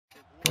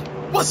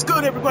What's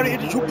good, everybody?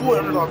 It is your boy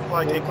Underdog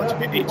Fly K Clutch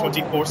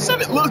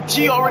 824-7. Look,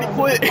 G already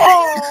quit.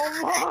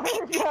 Oh my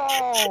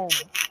god!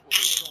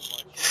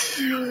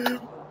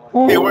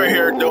 Hey, we're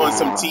here doing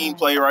some team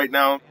play right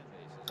now.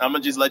 I'm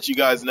gonna just let you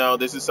guys know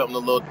this is something a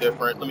little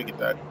different. Let me get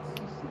that.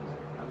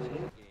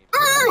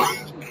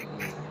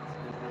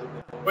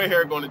 We're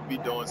here going to be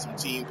doing some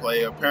team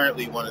play.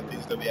 Apparently, one of the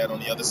things that we had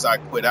on the other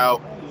side quit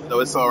out, so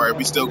it's all right.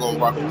 We still gonna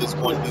rock with this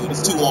one dude.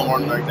 It's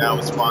 2-on-1 right now.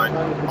 It's fine.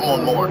 I'm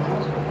on more.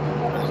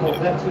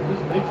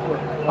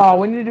 Oh,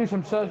 we need to do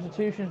some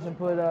substitutions and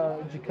put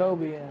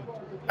Jacoby in.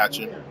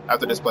 Gotcha.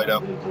 After this play,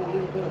 though.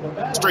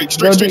 Streak.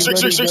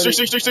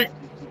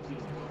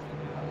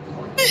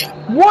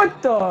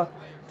 What the?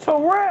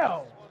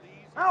 Terrell!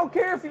 I don't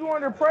care if you're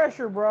under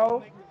pressure,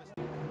 bro.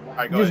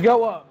 Right, Just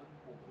go up.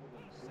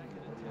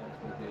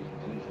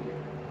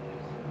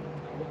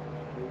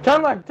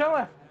 Turn left, turn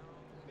left.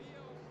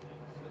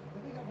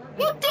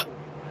 What the?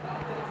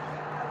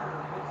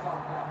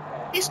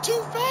 He's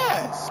too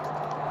fast.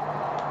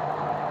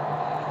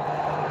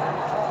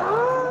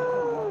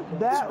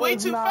 That way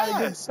was too not a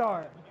good fast.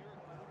 start.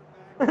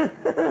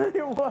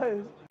 It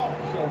was.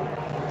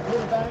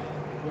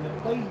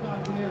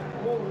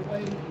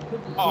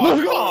 Oh,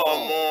 come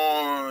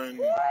on.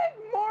 What?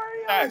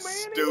 Mario, That's man,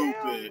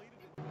 stupid.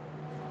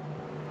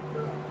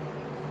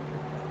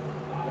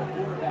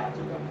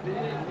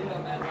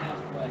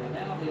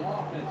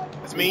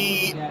 It's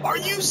me. Are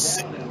you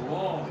sick?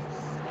 Oh,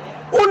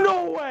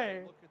 no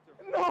way.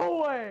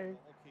 No way.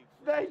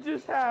 That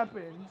just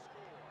happened.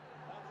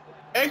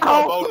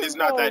 Anquan Bowden is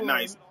not that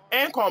nice.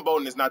 Anquan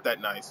Bowden is not that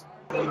nice.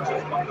 Oh,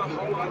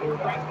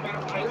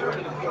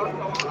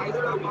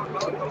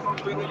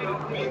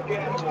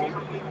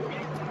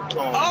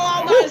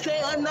 I'm about to say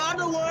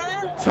another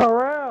one.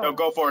 Terrell. No,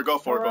 go for it. Go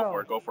for it. Go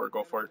for it. Go for it.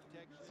 Go for it.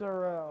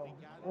 Terrell.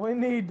 We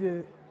need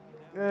to.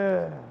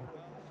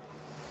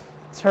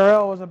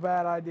 Terrell was a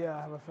bad idea,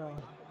 I have a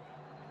feeling.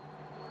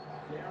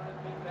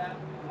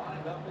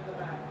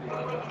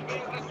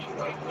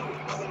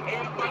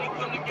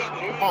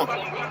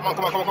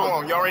 Come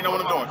on. You already know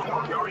what I'm doing.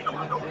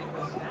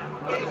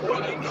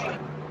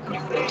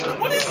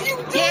 What is you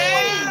doing?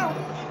 Yeah.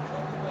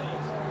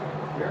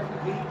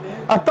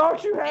 I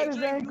thought you had his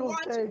ankles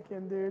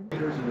taken, dude.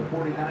 And the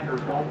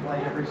 49ers don't play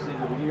every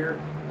single year.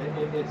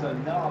 It's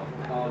enough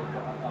of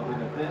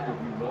an event, if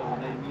you will, when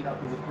they meet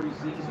up in the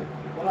preseason.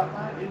 What I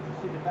find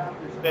interesting about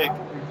this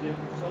rivalry is they're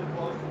so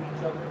close to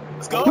each other.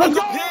 Let's go.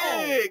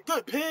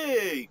 Good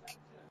pig.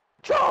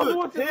 Charles,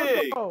 what's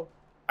it?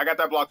 I got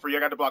that block for you. I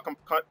got the block. Come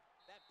cut.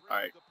 All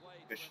right.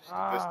 Good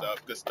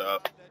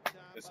stuff.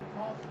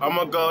 I'm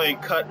gonna go and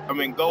cut.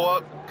 Go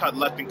up, cut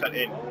left, and cut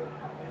in.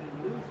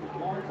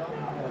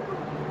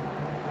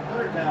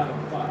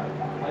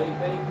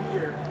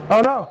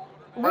 Oh no!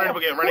 Run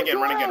again. What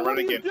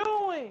are you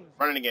doing?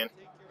 Run again,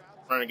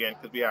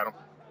 because we had him.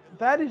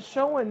 That is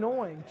so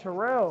annoying,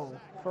 Terrell.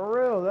 For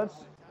real, that's.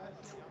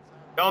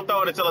 Don't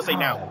throw it until I say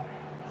now.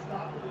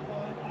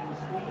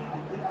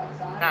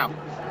 Now.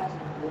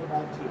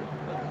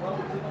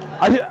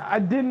 I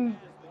didn't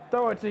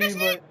throw it to you,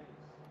 but.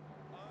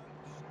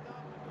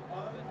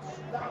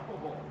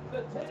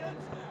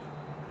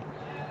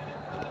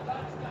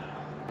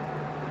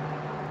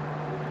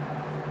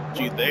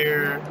 You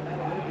there?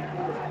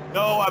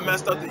 No, I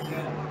messed up the U.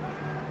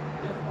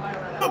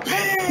 The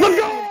pig!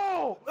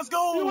 Let's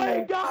go! You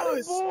ain't got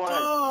it, boy!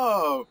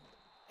 Stuff.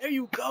 There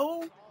you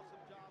go.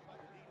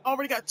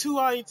 Already got 2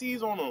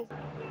 INTs on him.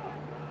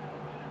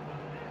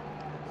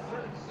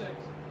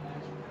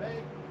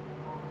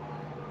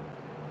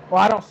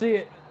 Well, I don't see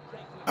it.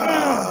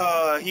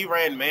 He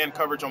ran man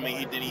coverage on me.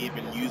 He didn't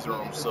even use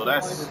them, so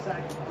that's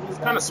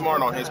kind of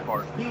smart on his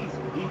part.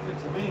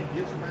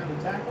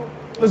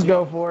 Let's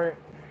go for it.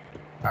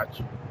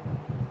 Gotcha.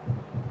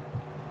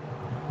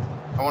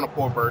 I want to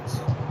pour birds.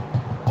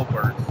 Oh,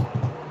 birds.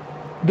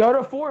 Go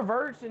to 4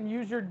 verts and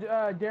use your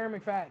Darren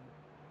McFadden.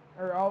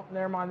 Or, oh,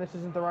 never mind. This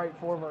isn't the right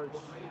 4 verts.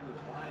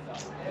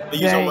 I'm gonna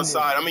use him on the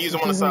side. I'm gonna use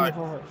him on the side.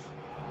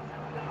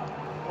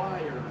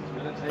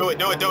 Do it.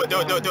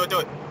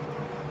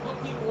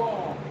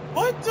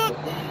 What the?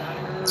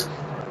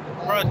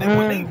 Bro,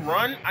 when they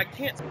run, I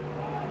can't.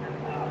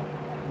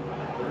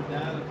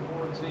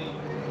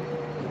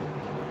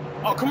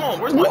 Oh, come on.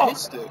 Where's my hit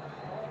stick?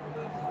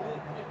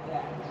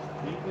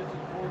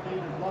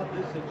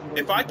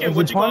 If I can,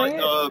 what you call it,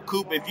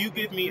 Coop, if you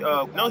give me,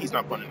 no, he's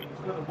not punting me.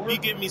 If you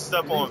give me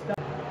stuff on.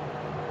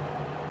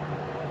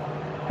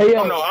 Hey,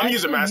 oh, no, I'm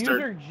using Master.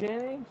 User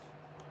Jennings?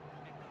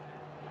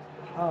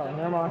 Oh,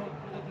 never mind.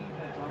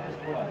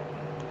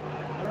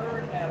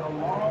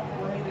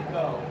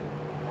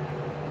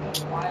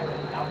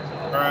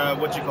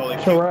 What you call it?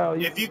 Terrell,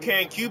 if you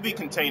can, QB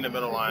contain the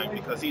middle line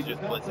because he's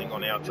just blitzing on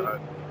the outside.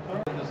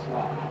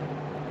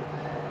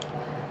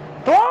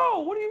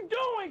 Oh, what are you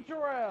doing,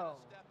 Terrell?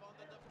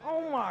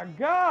 Oh my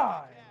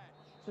God,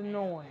 it's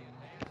annoying.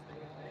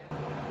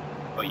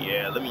 Oh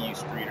yeah, let me use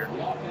Streeter.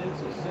 The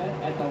offense is set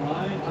at the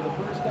line for the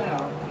first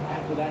down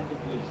after that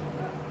completion.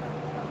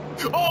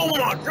 Oh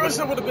my gosh,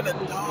 that would have been a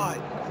dot.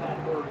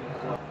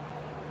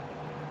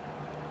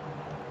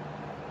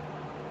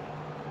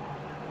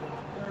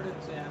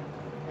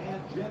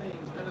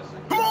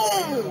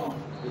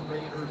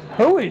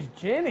 Who is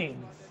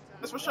Jennings?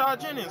 That's Rashad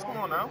Jennings. Come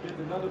on now.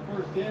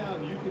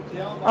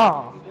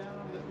 Oh,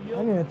 I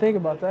didn't even think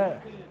about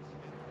that.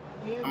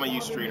 I'm gonna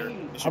use Streeter.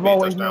 It should I've be a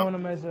always touchdown. known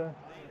him as a.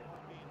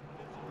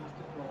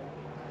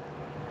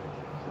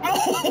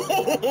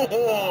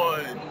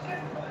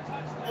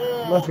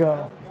 Let's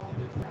go.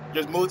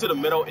 Just move to the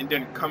middle and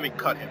then come and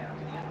cut him.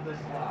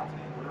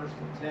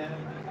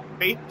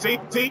 See?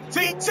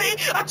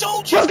 I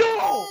told you! Let's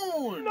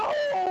go!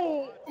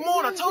 No! Come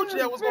on, I told you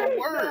that was gonna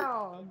work.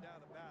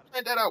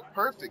 Planned that out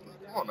perfectly.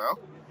 Come on now.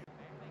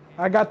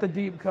 I got the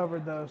deep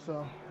covered though,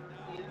 so.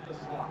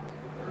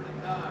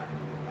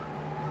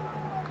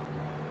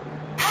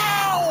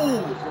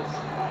 Ow!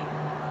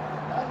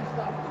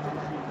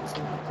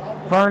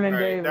 Vernon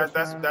Right, Davis.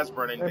 that's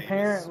Vernon Davis.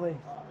 Apparently.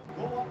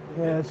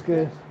 Yeah, that's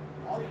good.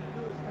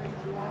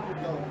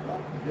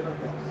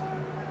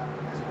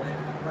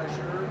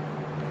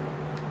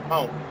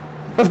 Oh.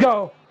 Let's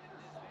go.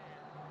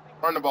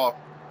 Run the ball.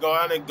 Go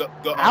out and go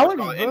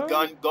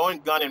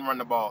and gun and run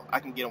the ball. I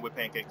can get him with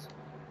pancakes.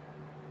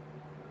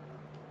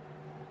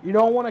 You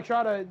don't want to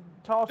try to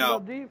toss it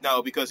up deep?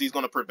 No, because he's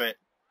going to prevent.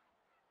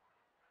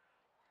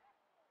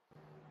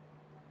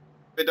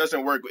 If it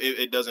doesn't work,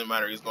 it doesn't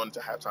matter. He's going to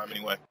halftime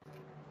anyway.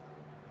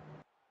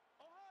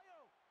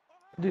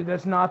 Dude,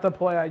 that's not the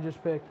play I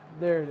just picked.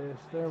 There it is.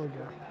 There we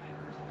go.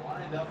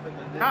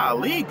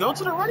 Golly, go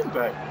to the running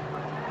back.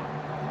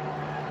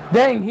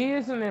 Dang, he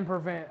isn't in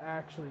prevent,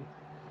 actually.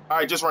 All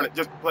right, just run it.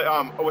 Just play,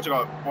 what you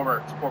call it?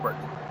 Forward.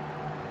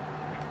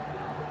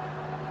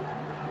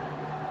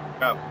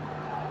 Go.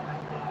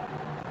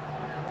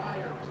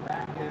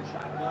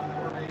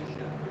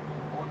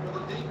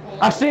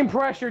 I seen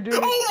pressure, dude.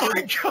 Oh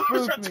my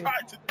gosh, I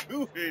tried to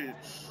do it.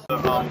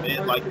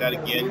 It like that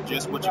again,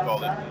 just what you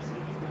call it.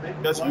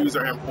 Just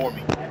user him for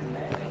me.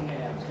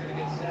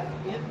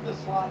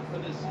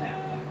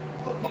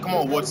 Oh, come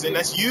on, Woodson,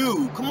 that's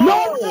you. Come on.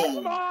 No,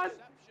 come on.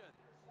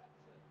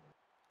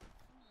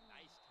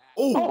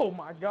 Oh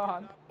my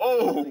God.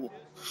 Oh.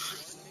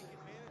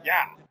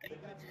 Yeah.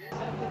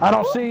 I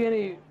don't see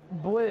any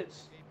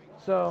blitz,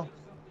 so.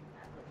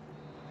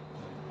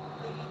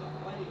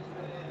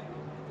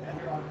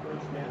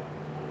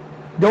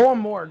 Go on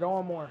more.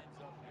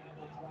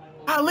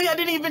 Ali, I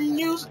didn't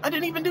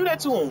even do that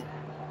to him.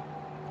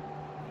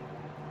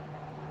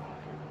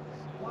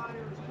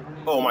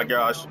 Oh my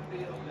gosh.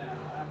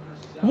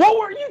 What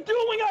were you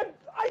doing?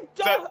 I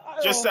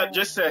just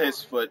set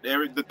his foot.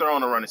 The throw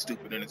on the run is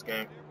stupid in this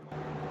game.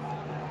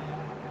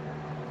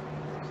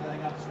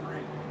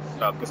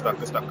 Good stuff.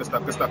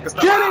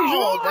 Jennings,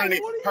 oh, Brandy,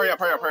 hurry up.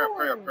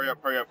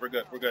 We're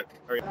good.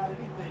 Hurry up.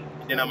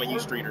 Then I'm gonna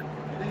use Streeter.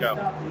 Go.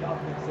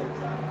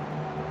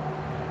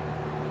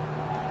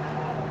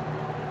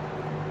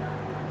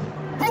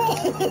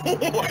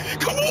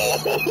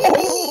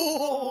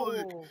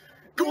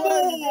 Come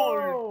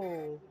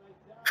on!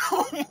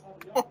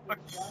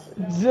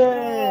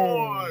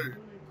 Dang.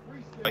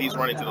 He's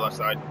running to the left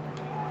side.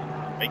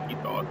 Make you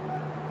thought.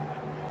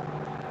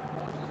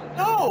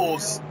 No!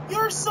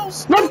 You're so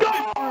stupid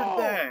for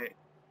that!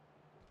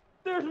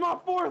 There's my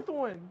fourth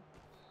one!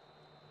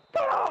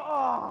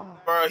 Oh.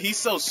 Bro, he's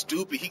so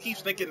stupid. He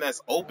keeps thinking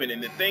that's open,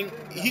 and the thing,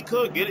 he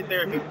could get it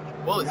there if he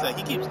bullets that.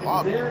 He keeps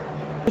lobbing.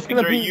 Make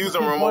sure you use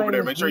him over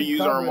there. Make sure you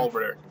use him over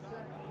there.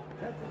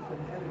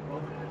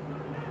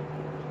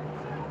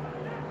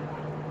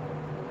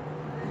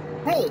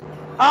 Boom!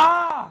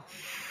 Ah!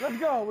 Let's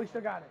go. We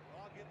still got it.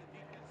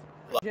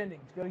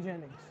 Jennings. Go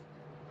Jennings.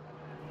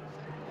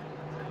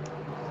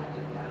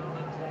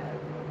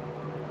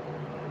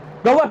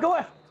 Go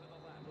left.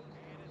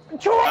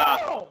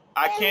 Terrell!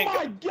 I can't. Oh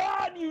my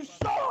God, you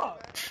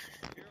suck!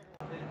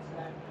 I'm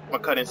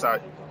gonna cut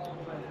inside.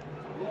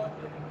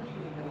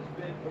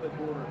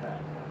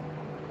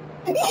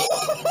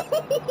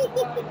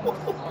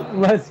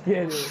 Let's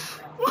get it.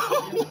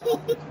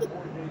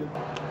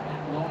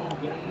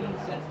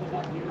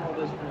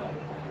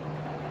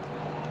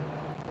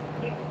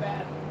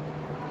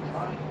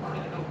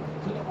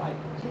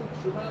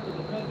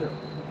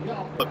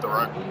 Flip the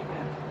run.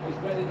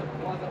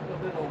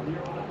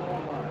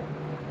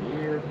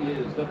 Here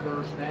is the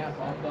first snap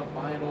of the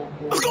final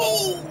quarter. Let's go!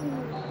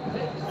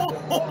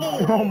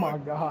 Oh my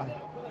God.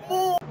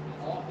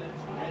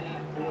 Offense ready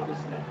for the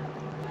snap.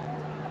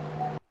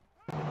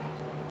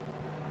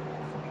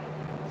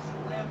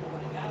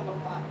 Scrambling out of the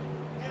pocket.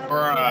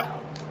 Bruh.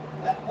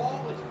 That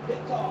ball is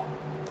picked off.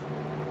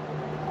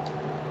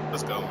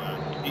 Let's go, man.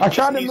 I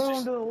tried to move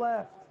him to the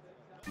left.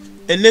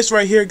 And this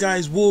right here,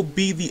 guys, will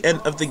be the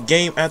end of the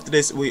game. After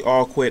this, we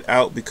all quit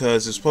out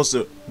because it's supposed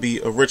to be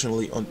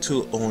originally on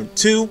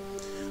 2-on-2,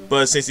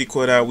 but since he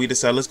quit out, we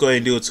decided let's go ahead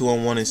and do a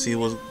 2-on-1 and see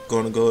what's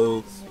going to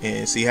go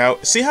and see how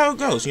it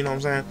goes. You know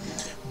what I'm saying?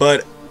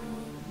 But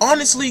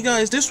honestly,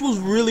 guys, this was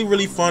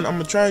really fun. I'm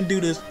gonna try and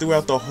do this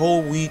throughout the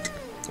whole week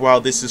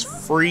while this is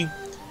free.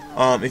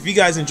 If you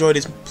guys enjoyed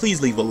this,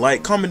 please leave a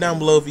like, comment down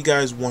below if you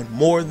guys want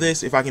more of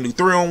this. If I can do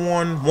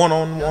 3-on-1,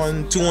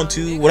 1-on-1,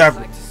 2-on-2,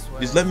 whatever.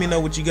 Just let me know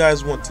what you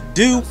guys want to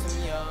do.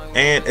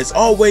 And as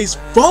always,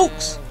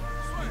 folks,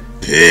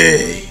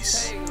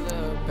 Peace.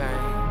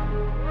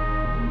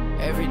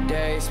 Every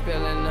day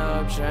spilling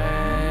up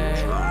drain.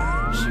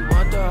 She